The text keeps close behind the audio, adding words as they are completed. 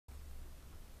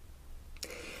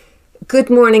Good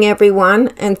morning, everyone,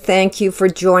 and thank you for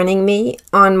joining me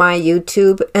on my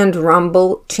YouTube and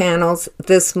Rumble channels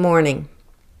this morning.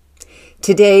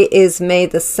 Today is May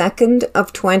the 2nd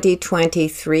of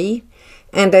 2023,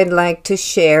 and I'd like to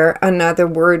share another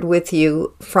word with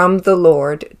you from the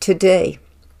Lord today.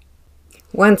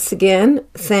 Once again,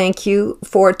 thank you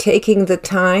for taking the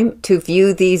time to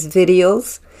view these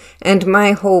videos, and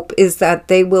my hope is that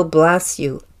they will bless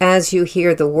you as you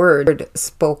hear the word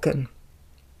spoken.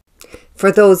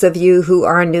 For those of you who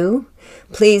are new,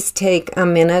 please take a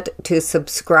minute to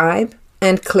subscribe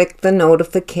and click the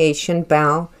notification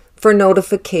bell for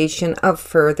notification of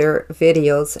further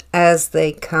videos as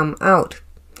they come out.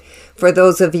 For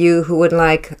those of you who would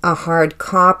like a hard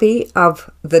copy of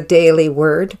the daily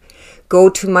word, go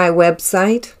to my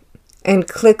website and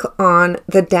click on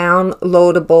the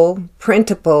downloadable,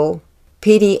 printable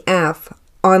PDF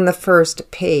on the first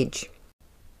page.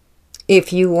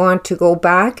 If you want to go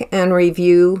back and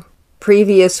review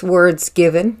previous words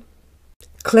given,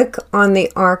 click on the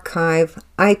archive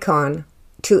icon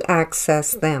to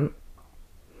access them.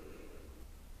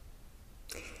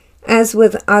 As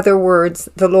with other words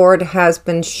the Lord has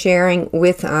been sharing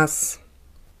with us,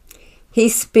 He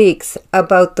speaks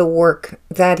about the work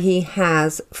that He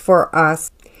has for us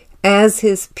as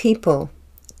His people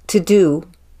to do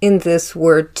in this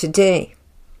word today.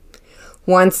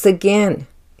 Once again,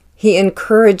 He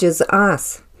encourages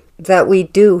us that we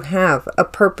do have a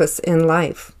purpose in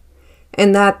life,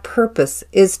 and that purpose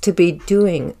is to be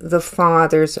doing the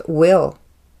Father's will.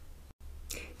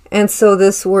 And so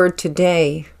this word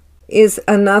today is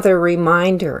another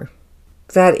reminder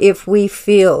that if we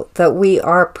feel that we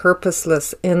are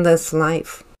purposeless in this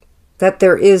life, that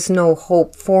there is no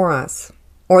hope for us,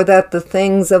 or that the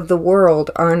things of the world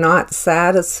are not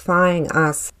satisfying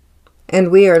us, and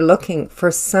we are looking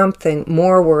for something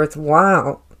more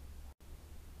worthwhile,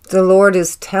 the Lord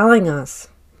is telling us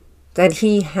that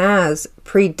He has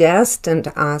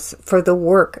predestined us for the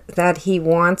work that He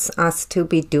wants us to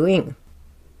be doing.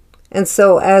 And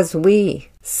so as we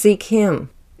seek Him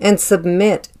and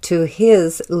submit to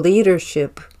His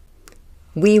leadership,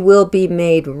 we will be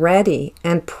made ready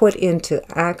and put into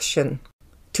action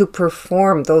to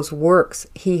perform those works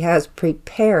He has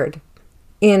prepared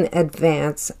in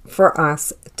advance for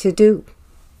us to do.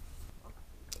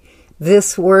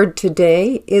 This word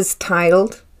today is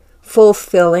titled,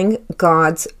 Fulfilling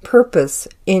God's Purpose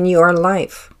in Your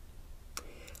Life.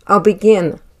 I'll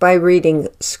begin by reading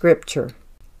scripture.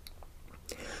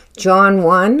 John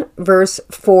 1, verse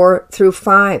 4 through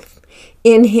 5.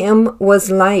 In Him was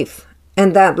life,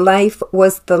 and that life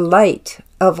was the light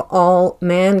of all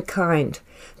mankind.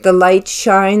 The light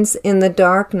shines in the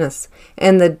darkness,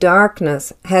 and the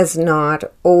darkness has not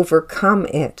overcome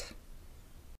it.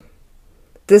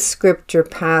 This scripture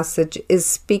passage is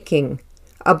speaking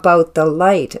about the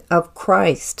light of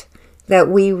Christ that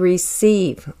we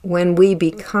receive when we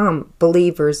become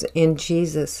believers in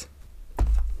Jesus.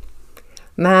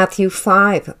 Matthew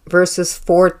 5, verses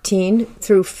 14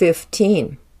 through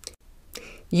 15.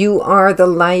 You are the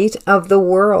light of the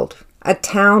world. A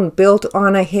town built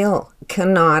on a hill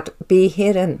cannot be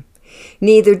hidden.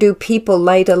 Neither do people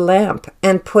light a lamp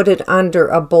and put it under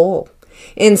a bowl.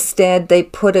 Instead, they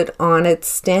put it on its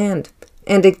stand,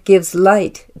 and it gives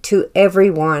light to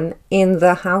everyone in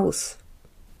the house.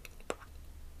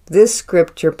 This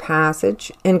scripture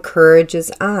passage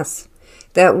encourages us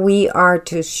that we are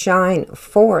to shine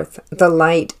forth the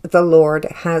light the Lord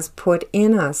has put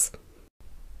in us.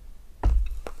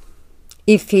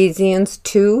 Ephesians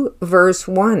 2, verse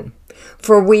 1.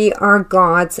 For we are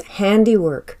God's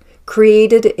handiwork,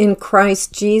 created in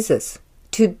Christ Jesus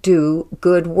to do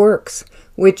good works,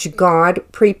 which God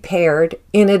prepared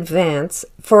in advance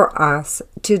for us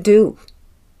to do.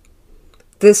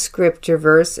 This scripture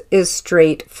verse is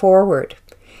straightforward.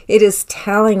 It is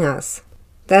telling us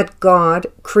that God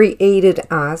created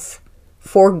us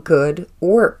for good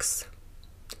works,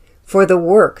 for the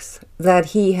works that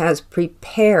He has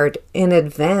prepared in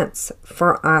advance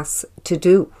for us to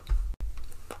do.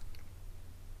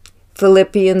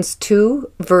 Philippians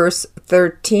 2, verse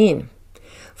 13.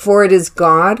 For it is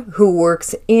God who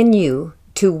works in you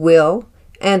to will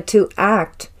and to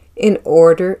act in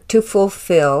order to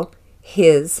fulfill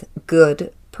His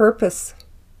good purpose.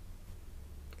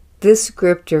 This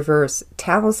scripture verse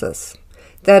tells us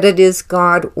that it is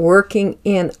God working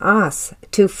in us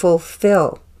to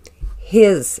fulfill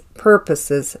His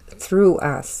purposes through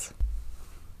us.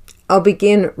 I'll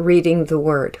begin reading the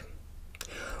word.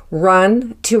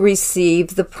 Run to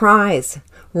receive the prize.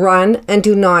 Run and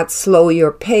do not slow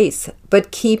your pace,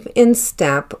 but keep in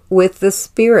step with the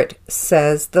Spirit,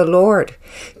 says the Lord.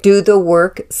 Do the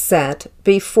work set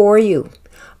before you.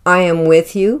 I am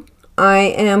with you. I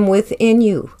am within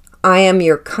you. I am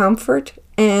your comfort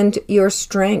and your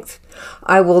strength.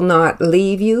 I will not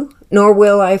leave you, nor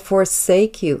will I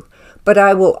forsake you, but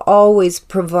I will always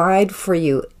provide for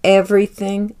you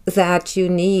everything that you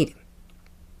need.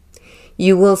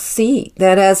 You will see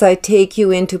that as I take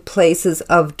you into places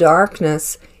of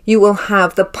darkness, you will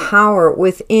have the power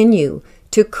within you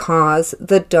to cause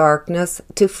the darkness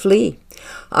to flee.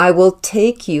 I will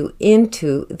take you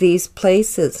into these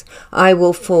places. I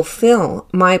will fulfill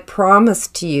my promise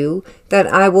to you that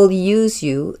I will use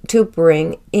you to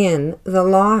bring in the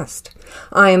lost.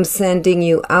 I am sending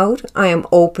you out. I am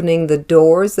opening the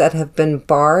doors that have been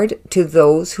barred to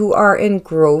those who are in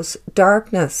gross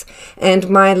darkness, and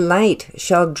my light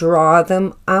shall draw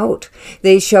them out.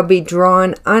 They shall be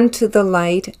drawn unto the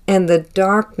light, and the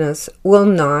darkness will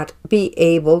not be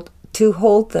able to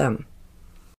hold them.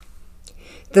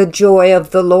 The joy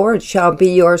of the Lord shall be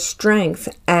your strength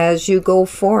as you go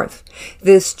forth.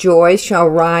 This joy shall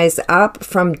rise up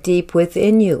from deep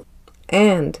within you,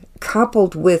 and,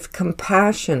 coupled with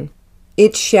compassion,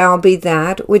 it shall be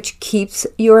that which keeps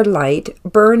your light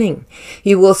burning.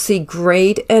 You will see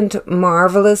great and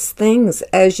marvelous things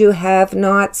as you have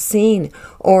not seen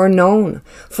or known,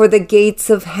 for the gates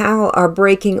of hell are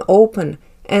breaking open,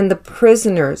 and the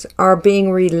prisoners are being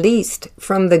released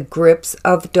from the grips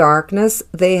of darkness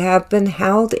they have been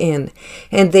held in,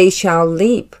 and they shall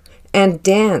leap and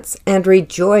dance and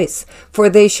rejoice, for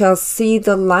they shall see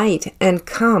the light and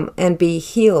come and be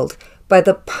healed by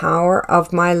the power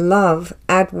of my love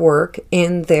at work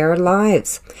in their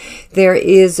lives. There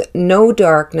is no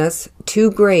darkness too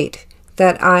great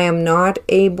that I am not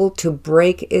able to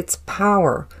break its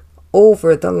power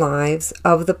over the lives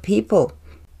of the people.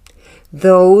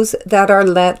 Those that are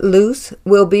let loose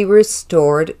will be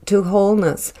restored to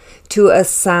wholeness, to a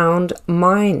sound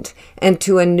mind, and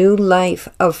to a new life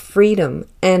of freedom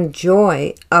and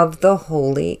joy of the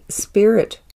Holy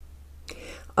Spirit.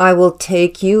 I will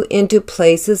take you into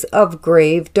places of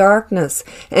grave darkness,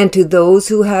 and to those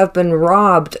who have been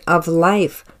robbed of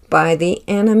life by the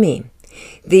enemy.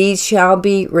 These shall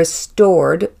be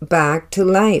restored back to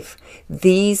life.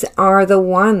 These are the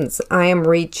ones I am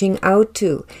reaching out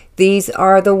to. These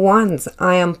are the ones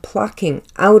I am plucking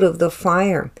out of the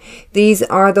fire. These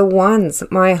are the ones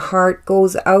my heart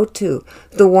goes out to,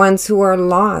 the ones who are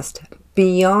lost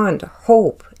beyond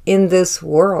hope in this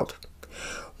world.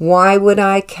 Why would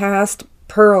I cast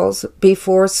pearls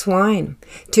before swine,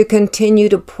 to continue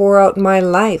to pour out my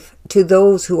life to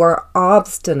those who are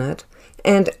obstinate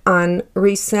and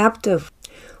unreceptive?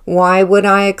 Why would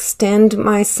I extend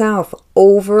myself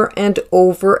over and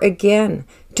over again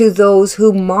to those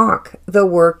who mock the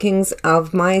workings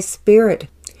of my Spirit,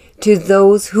 to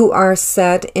those who are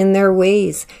set in their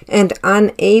ways and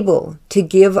unable to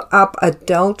give up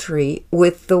adultery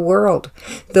with the world,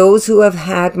 those who have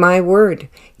had my word,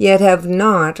 yet have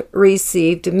not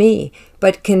received me,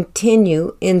 but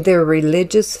continue in their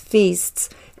religious feasts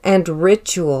and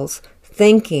rituals,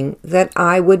 thinking that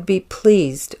I would be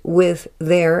pleased with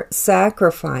their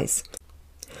sacrifice.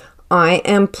 I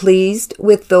am pleased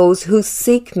with those who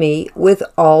seek me with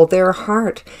all their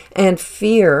heart and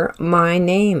fear my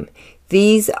name.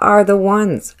 These are the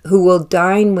ones who will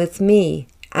dine with me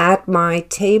at my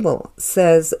table,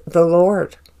 says the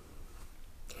Lord.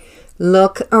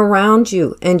 Look around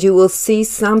you, and you will see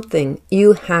something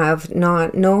you have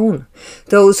not known.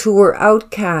 Those who were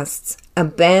outcasts,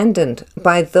 abandoned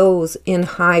by those in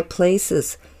high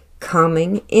places,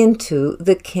 coming into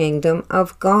the kingdom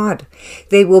of God.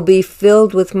 They will be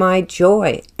filled with my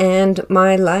joy and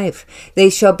my life.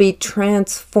 They shall be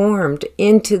transformed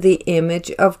into the image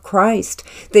of Christ.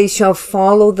 They shall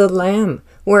follow the Lamb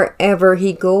wherever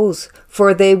he goes,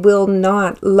 for they will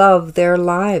not love their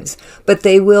lives, but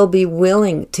they will be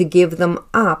willing to give them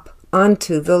up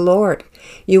unto the Lord.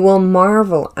 You will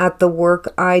marvel at the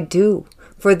work I do,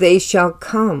 for they shall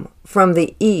come from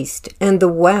the east and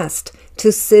the west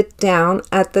to sit down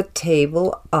at the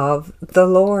table of the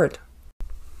Lord.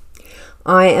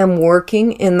 I am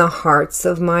working in the hearts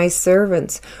of my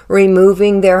servants,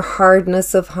 removing their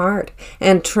hardness of heart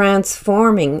and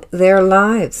transforming their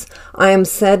lives. I am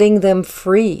setting them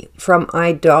free from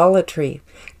idolatry,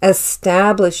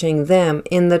 establishing them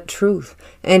in the truth,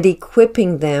 and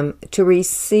equipping them to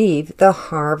receive the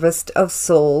harvest of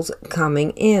souls coming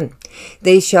in.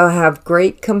 They shall have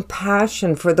great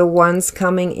compassion for the ones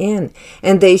coming in,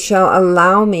 and they shall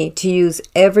allow me to use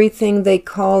everything they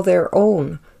call their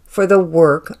own for the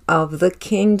work of the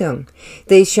kingdom.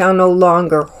 They shall no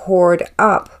longer hoard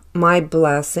up my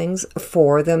blessings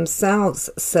for themselves,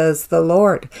 says the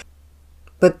Lord,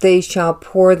 but they shall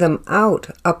pour them out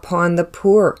upon the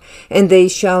poor, and they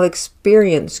shall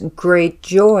experience great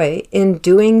joy in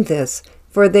doing this,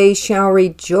 for they shall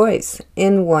rejoice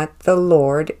in what the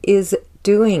Lord is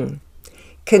doing.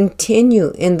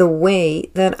 Continue in the way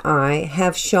that I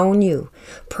have shown you.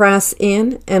 Press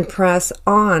in and press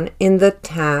on in the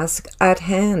task at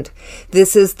hand.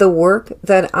 This is the work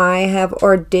that I have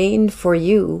ordained for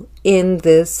you in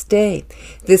this day.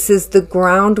 This is the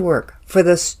groundwork for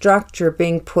the structure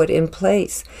being put in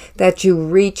place, that you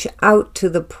reach out to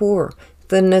the poor,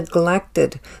 the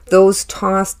neglected, those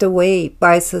tossed away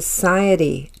by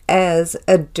society as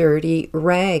a dirty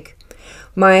rag.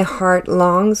 My heart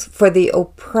longs for the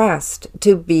oppressed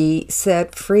to be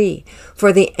set free,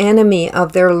 for the enemy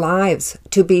of their lives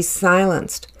to be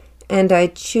silenced, and I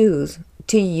choose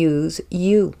to use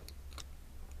you.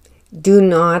 Do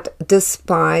not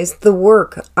despise the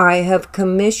work I have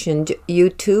commissioned you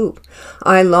to.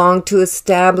 I long to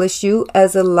establish you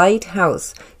as a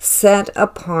lighthouse set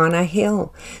upon a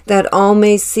hill, that all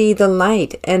may see the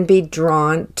light and be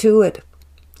drawn to it.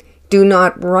 Do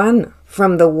not run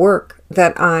from the work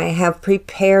that I have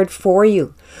prepared for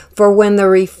you. For when the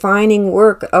refining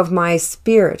work of my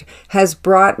Spirit has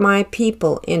brought my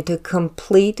people into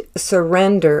complete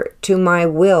surrender to my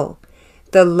will,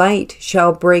 the light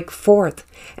shall break forth,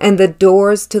 and the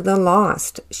doors to the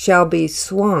lost shall be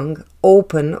swung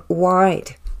open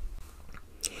wide.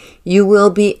 You will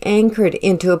be anchored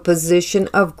into a position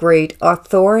of great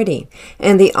authority,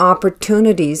 and the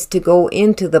opportunities to go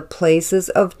into the places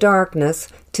of darkness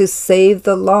to save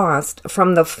the lost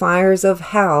from the fires of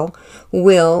hell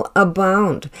will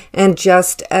abound. And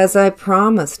just as I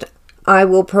promised, I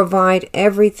will provide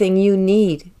everything you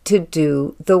need to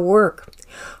do the work.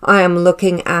 I am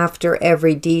looking after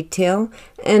every detail,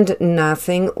 and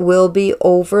nothing will be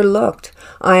overlooked.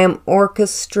 I am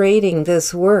orchestrating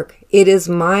this work. It is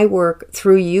my work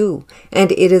through you,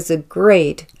 and it is a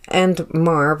great and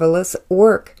marvelous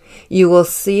work. You will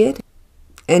see it,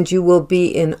 and you will be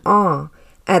in awe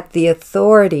at the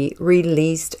authority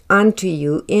released unto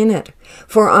you in it.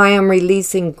 For I am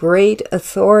releasing great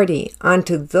authority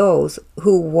unto those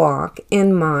who walk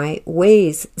in my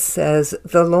ways, says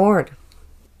the Lord.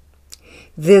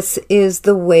 This is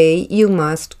the way you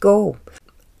must go.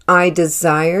 I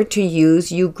desire to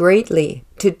use you greatly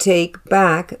to take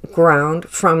back ground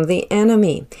from the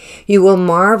enemy. You will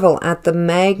marvel at the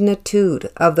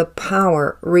magnitude of the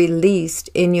power released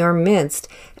in your midst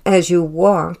as you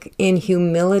walk in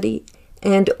humility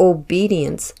and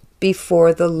obedience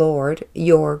before the Lord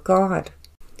your God.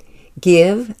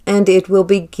 Give, and it will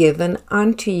be given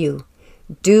unto you.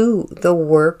 Do the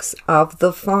works of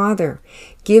the Father.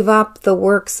 Give up the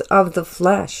works of the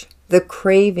flesh, the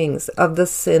cravings of the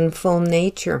sinful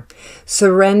nature.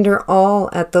 Surrender all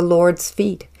at the Lord's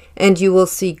feet, and you will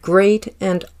see great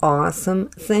and awesome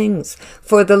things.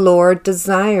 For the Lord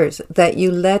desires that you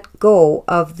let go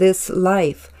of this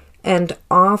life and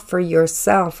offer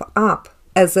yourself up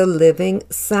as a living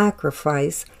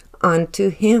sacrifice unto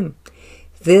Him.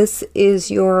 This is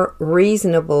your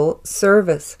reasonable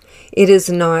service. It is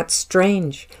not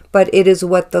strange, but it is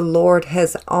what the Lord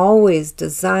has always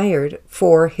desired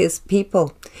for His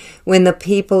people. When the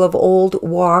people of old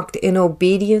walked in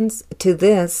obedience to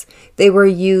this, they were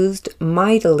used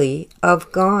mightily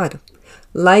of God.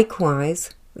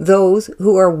 Likewise, those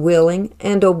who are willing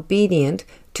and obedient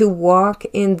to walk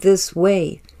in this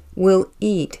way will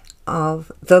eat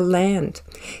of the land.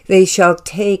 They shall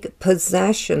take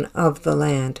possession of the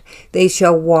land. They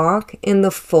shall walk in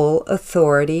the full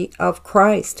authority of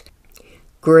Christ.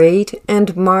 Great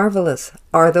and marvelous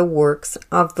are the works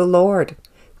of the Lord.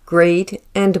 Great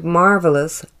and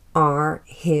marvelous are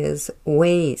His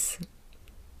ways.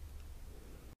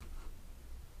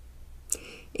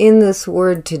 In this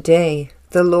word today,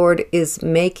 the Lord is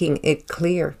making it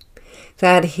clear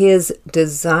that His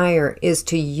desire is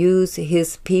to use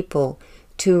His people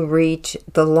to reach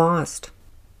the lost.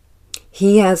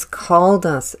 He has called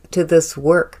us to this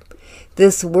work.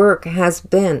 This work has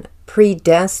been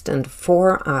predestined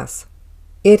for us.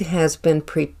 It has been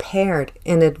prepared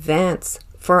in advance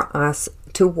for us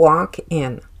to walk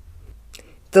in.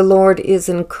 The Lord is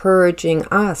encouraging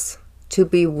us to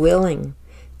be willing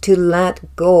to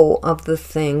let go of the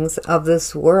things of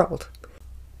this world,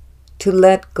 to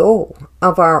let go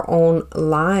of our own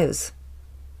lives,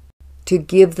 to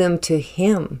give them to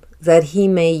Him, that He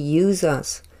may use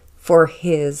us for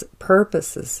His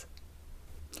purposes.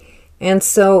 And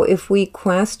so if we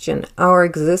question our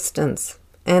existence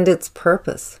and its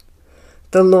purpose,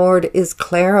 The Lord is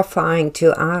clarifying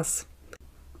to us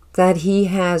that He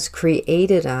has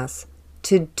created us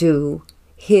to do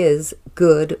His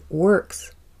good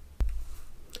works.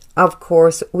 Of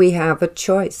course, we have a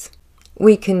choice.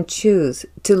 We can choose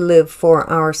to live for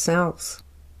ourselves,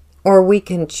 or we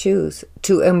can choose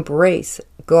to embrace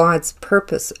God's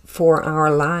purpose for our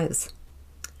lives.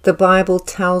 The Bible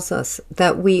tells us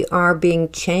that we are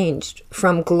being changed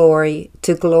from glory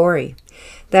to glory,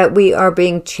 that we are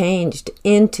being changed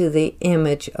into the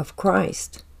image of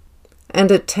Christ.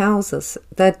 And it tells us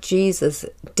that Jesus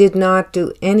did not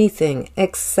do anything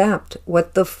except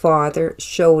what the Father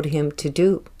showed Him to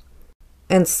do.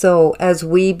 And so, as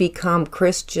we become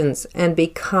Christians and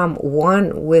become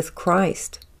one with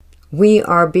Christ, we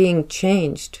are being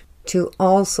changed to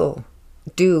also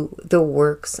do the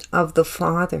works of the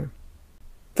Father.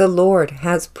 The Lord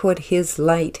has put His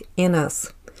light in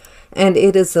us, and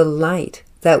it is a light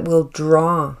that will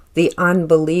draw the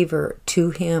unbeliever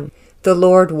to Him. The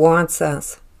Lord wants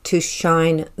us to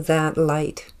shine that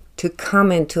light, to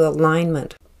come into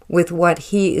alignment with what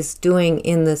He is doing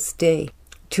in this day,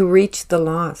 to reach the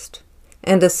lost,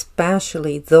 and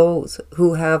especially those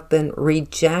who have been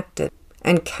rejected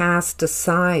and cast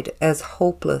aside as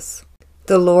hopeless.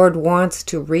 The Lord wants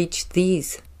to reach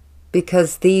these,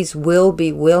 because these will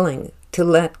be willing to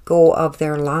let go of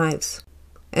their lives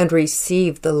and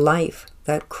receive the life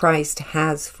that Christ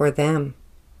has for them.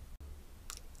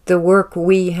 The work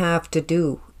we have to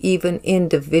do, even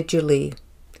individually,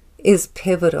 is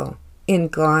pivotal in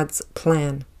God's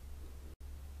plan.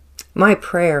 My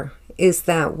prayer is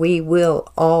that we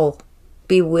will all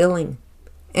be willing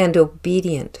and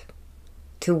obedient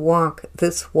to walk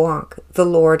this walk the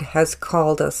Lord has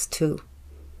called us to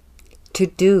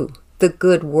do the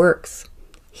good works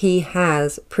He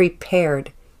has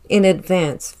prepared in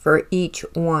advance for each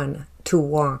one to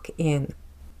walk in.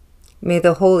 May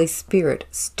the Holy Spirit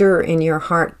stir in your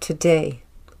heart today,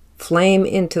 flame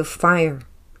into fire,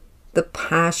 the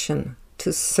passion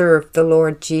to serve the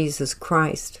Lord Jesus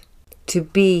Christ, to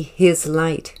be His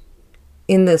light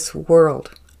in this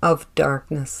world of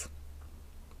darkness.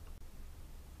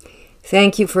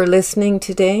 Thank you for listening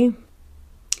today.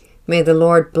 May the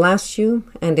Lord bless you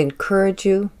and encourage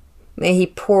you. May He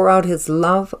pour out His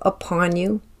love upon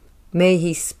you. May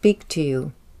He speak to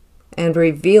you and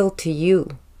reveal to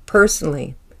you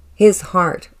personally His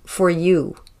heart for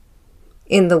you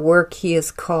in the work He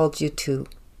has called you to.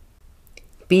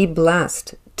 Be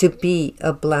blessed to be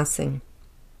a blessing.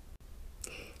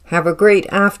 Have a great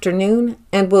afternoon,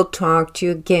 and we'll talk to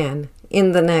you again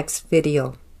in the next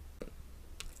video.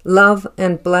 Love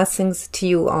and blessings to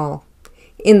you all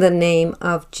in the name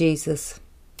of Jesus.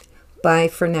 Bye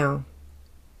for now.